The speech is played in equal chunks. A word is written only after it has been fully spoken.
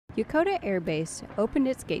Yokota Air Base opened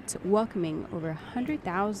its gates welcoming over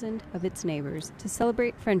 100,000 of its neighbors to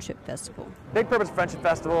celebrate Friendship Festival. Big purpose of Friendship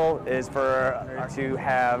Festival is to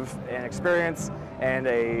have an experience and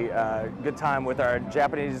a good time with our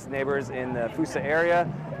Japanese neighbors in the Fusa area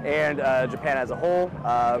and Japan as a whole,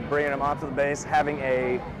 bringing them onto the base, having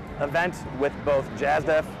a event with both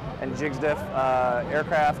JASDF and JIGSDF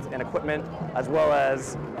aircraft and equipment, as well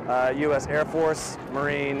as U.S. Air Force,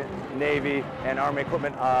 Marine, Navy, and Army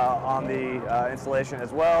equipment on the installation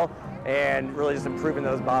as well, and really just improving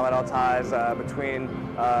those bilateral ties between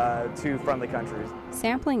two friendly countries.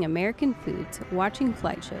 Sampling American foods, watching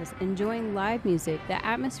flight shows, enjoying live music, the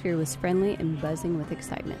atmosphere was friendly and buzzing with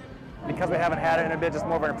excitement. Because we haven't had it in a bit, just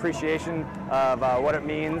more of an appreciation of what it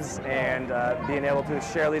means and being able to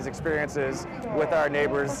share these experiences with our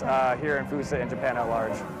neighbors here in Fusa and Japan at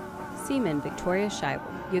large. Seaman Victoria Schiebel,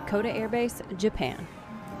 Yokota Air Base, Japan.